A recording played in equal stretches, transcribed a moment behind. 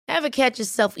Ever catch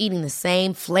yourself eating the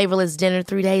same flavorless dinner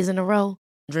 3 days in a row?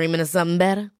 Dreaming of something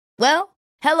better? Well,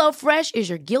 HelloFresh is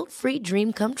your guilt-free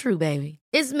dream come true, baby.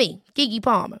 It's me, Keke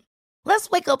Palmer. Let's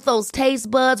wake up those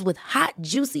taste buds with hot,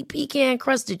 juicy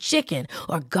pecan-crusted chicken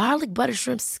or garlic butter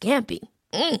shrimp scampi.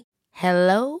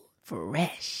 Hello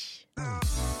Fresh.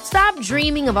 Stop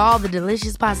dreaming of all the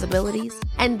delicious possibilities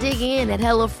and dig in at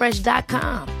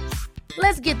HelloFresh.com.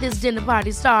 Let's get this dinner party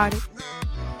started.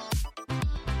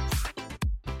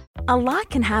 A lot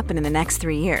can happen in the next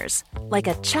 3 years. Like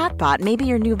a chatbot may be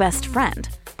your new best friend.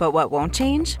 But what won't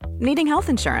change? Needing health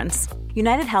insurance.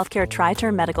 United Healthcare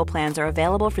Tri-Term Medical Plans are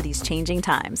available for these changing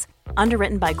times.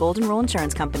 Underwritten by Golden Rule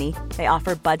Insurance Company, they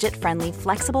offer budget-friendly,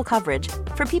 flexible coverage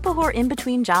for people who are in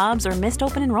between jobs or missed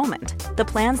open enrollment. The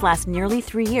plans last nearly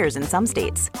 3 years in some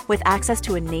states, with access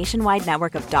to a nationwide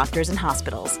network of doctors and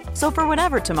hospitals. So for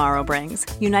whatever tomorrow brings,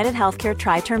 United Healthcare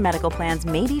Tri-Term Medical Plans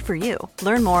may be for you.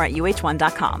 Learn more at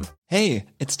UH1.com. Hey,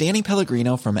 it's Danny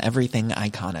Pellegrino from Everything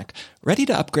Iconic. Ready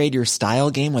to upgrade your style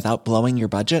game without blowing your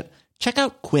budget? Check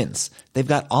out Quince. They've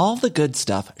got all the good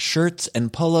stuff, shirts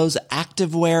and polos,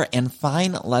 activewear, and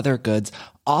fine leather goods,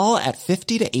 all at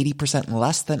 50 to 80%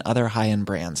 less than other high-end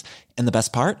brands. And the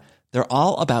best part? They're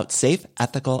all about safe,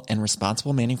 ethical, and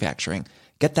responsible manufacturing.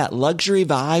 Get that luxury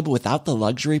vibe without the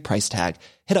luxury price tag.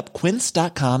 Hit up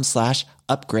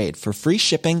quince.com/upgrade for free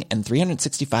shipping and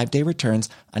 365-day returns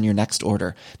on your next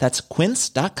order. That's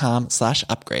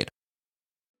quince.com/upgrade.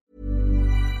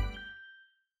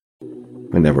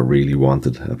 I never really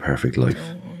wanted a perfect life.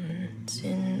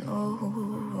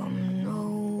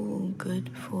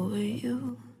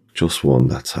 Just one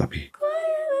that's happy.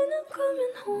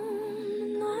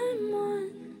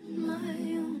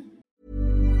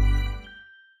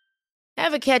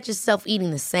 Ever catch yourself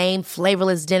eating the same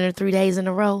flavorless dinner 3 days in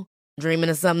a row? Dreaming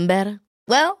of something better?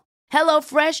 Well,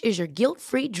 HelloFresh is your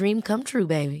guilt-free dream come true,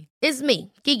 baby. It's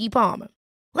me, Keke Palmer.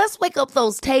 Let's wake up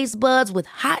those taste buds with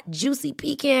hot, juicy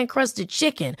pecan-crusted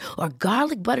chicken or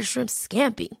garlic butter shrimp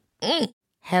scampi.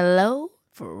 Hello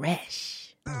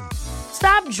Fresh.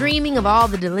 Stop dreaming of all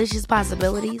the delicious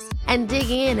possibilities and dig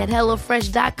in at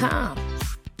HelloFresh.com.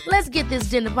 Let's get this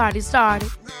dinner party started.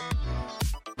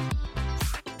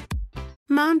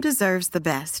 Mom deserves the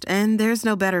best, and there's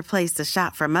no better place to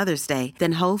shop for Mother's Day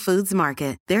than Whole Foods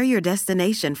Market. They're your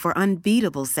destination for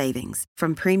unbeatable savings,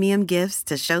 from premium gifts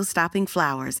to show-stopping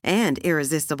flowers and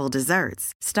irresistible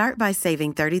desserts. Start by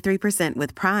saving 33%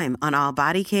 with Prime on all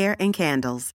body care and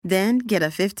candles. Then get a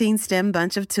 15-stem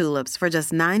bunch of tulips for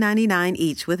just $9.99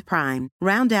 each with Prime.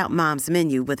 Round out Mom's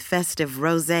menu with festive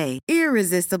rosé,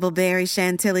 irresistible berry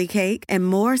chantilly cake, and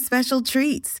more special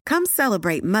treats. Come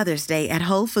celebrate Mother's Day at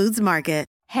Whole Foods Market.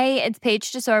 Hey, it's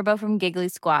Paige DeSorbo from Giggly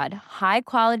Squad. High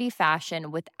quality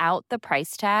fashion without the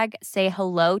price tag. Say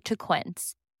hello to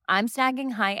Quince. I'm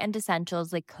snagging high-end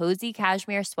essentials like cozy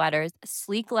cashmere sweaters,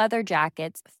 sleek leather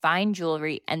jackets, fine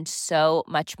jewelry, and so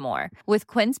much more. With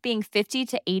Quince being 50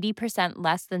 to 80%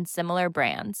 less than similar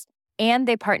brands. And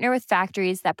they partner with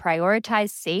factories that prioritize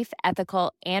safe,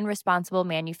 ethical, and responsible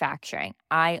manufacturing.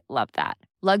 I love that.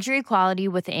 Luxury quality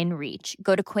within reach.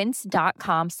 Go to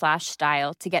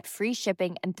quince.com/style to get free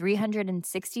shipping and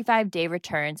 365-day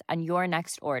returns on your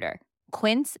next order.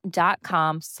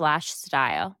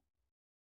 Quince.com/style.